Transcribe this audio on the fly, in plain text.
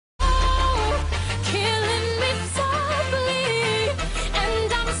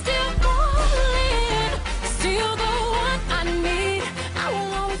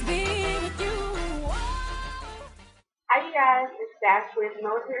guys, it's Dash with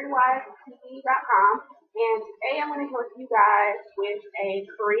RealMilitaryWivesTV.com, and today I'm going to help you guys with a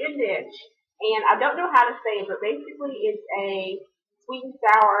Korean dish, and I don't know how to say it, but basically it's a sweet and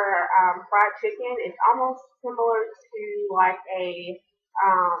sour fried chicken. It's almost similar to like a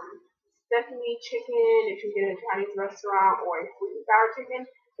sesame chicken if you get at a Chinese restaurant, or a sweet and sour chicken,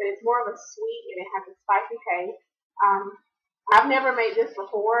 but it's more of a sweet and it has a spicy taste. I've never made this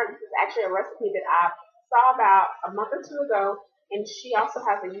before. This is actually a recipe that I saw about a month or two ago, and she also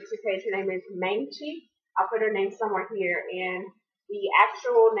has a YouTube page. Her name is Minced. I'll put her name somewhere here, and the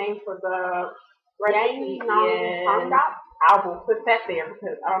actual name for the recipe is Tongdak. I will put that there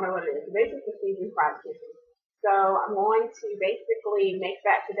because I don't know what it is. Basically, it's seasoned fried chicken. So I'm going to basically make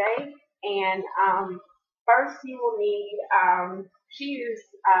that today, and first you will need, she used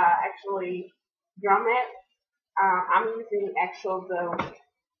actually drumette. I'm using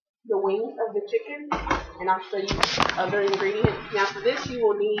the wings of the chicken, and I'll show you other ingredients. Now for this you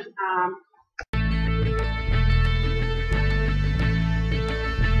will need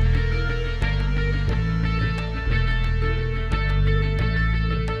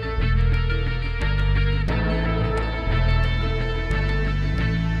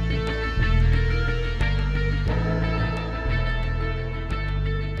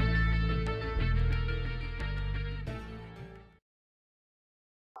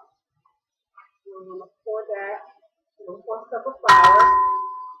we're going to pour that in a 1 cup of flour.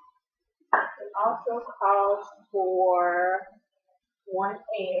 It also calls for 1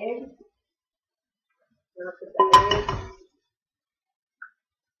 egg. I'm going to put the egg.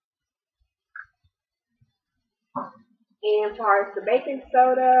 And as far as the baking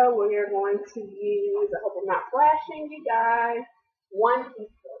soda, we're going to use, I hope I'm not flashing you guys, 1 teaspoon.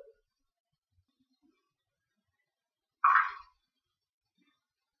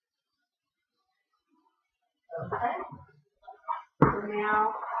 Okay. So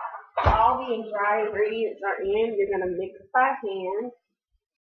now all the dry ingredients are in. You're going to mix by hand.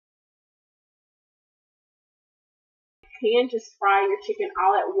 You can just fry your chicken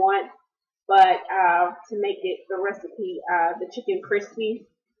all at once, but to make it the recipe, the chicken crispy,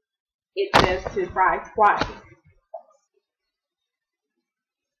 it says to fry twice.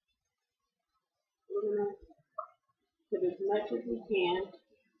 We're going to put as much as we can.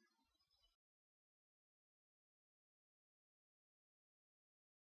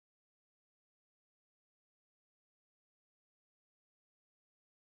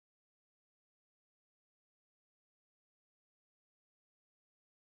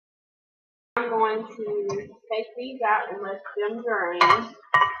 I'm going to take these out and let them drain.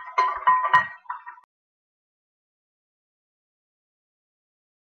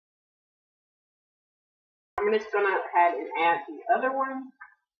 I'm just going to go ahead and add the other one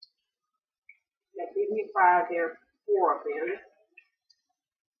that didn't get fried. There are 4 of them.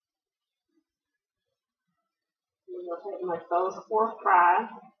 We're going to take and let those 4 fry.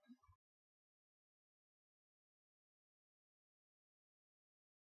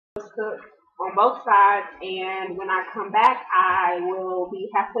 Cook on both sides, and when I come back I will be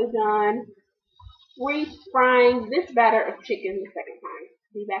halfway done refrying this batter of chicken the second time.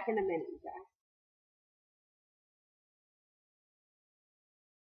 Be back in a minute, you guys.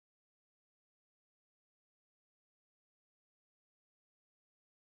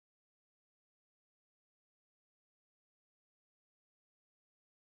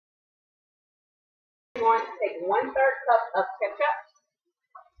 I'm going to take 1/3 cup of ketchup.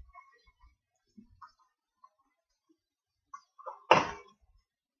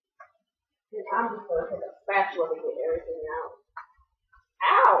 And I'm just going to take a spatula to get everything out.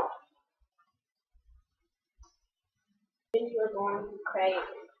 Ow! Then you're going to take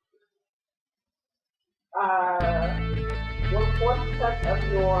 1/4 cup of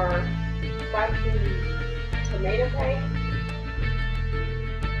your spicy tomato paste.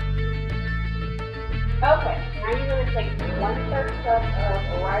 Okay, now you're going to take 1/3 cup of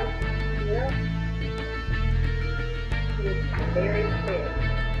rice syrup. It's very thick.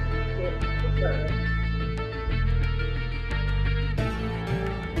 This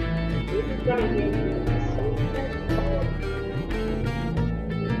is going to give you the sweetness of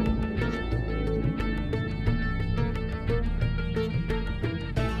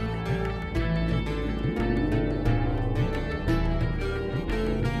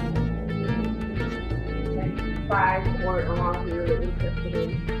fried or along here that we're interested in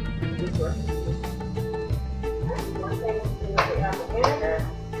this recipe. One thing is to get apple vinegar.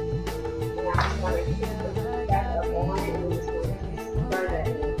 I'm going to put that up on it, and we're just going to stir that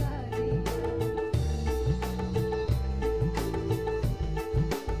in.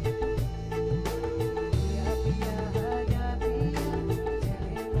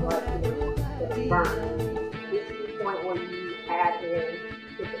 burn. This is the point where you add in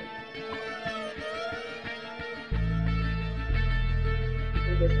chicken.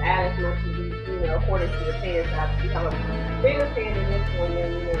 You just add as much as you know, according to your pan size. If you have a bigger pan than this one, then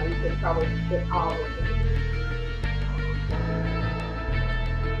you know you could probably put all of it.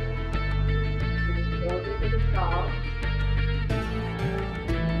 You just throw it into the sauce.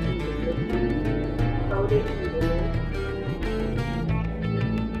 Throw it in.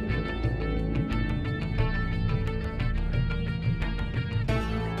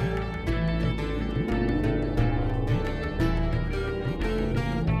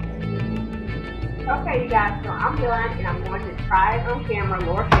 Okay, you guys, so I'm done and I'm going to try it on camera.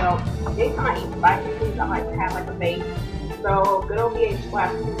 Lord help. Anytime I eat spicy foods, I like to have like a base. So good old BH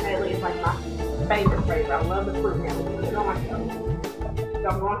splash medley is like my favorite flavor. I love the fruit now. Put it on myself. So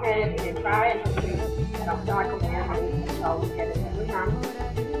I'm going ahead and try it. I don't feel like I'm going to so look at it every time.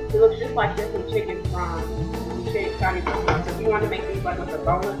 It looks just like this in chicken from Chick Chinese restaurant. So if you want to make these like with a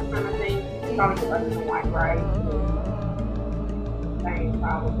bonus kind of thing, you probably put like some white rice. Same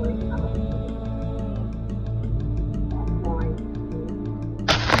probably.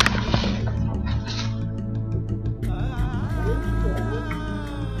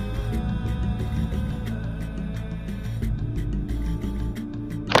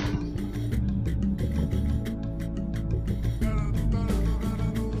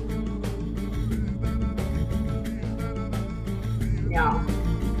 Yeah,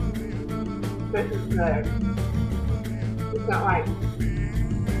 this is good. It's not like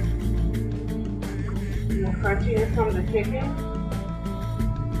the crunchiness from the chicken.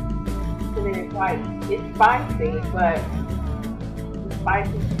 And then it's like, it's spicy, but the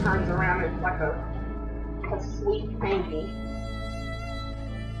spicy turns around and it's like a sweet tangy.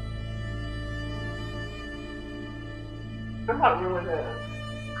 I thought it was really good.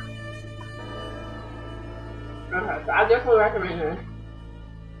 Okay, so I definitely recommend this.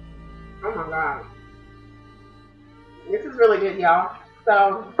 Oh my god. This is really good, y'all.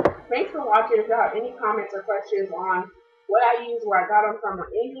 So, thanks for watching. If y'all have any comments or questions on what I use, where I got them from, or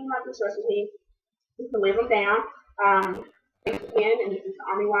anything about this recipe, you can leave them down. Thanks again, and this is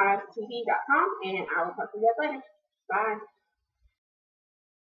OrieWivesTV.com, and I will talk to you guys later. Bye.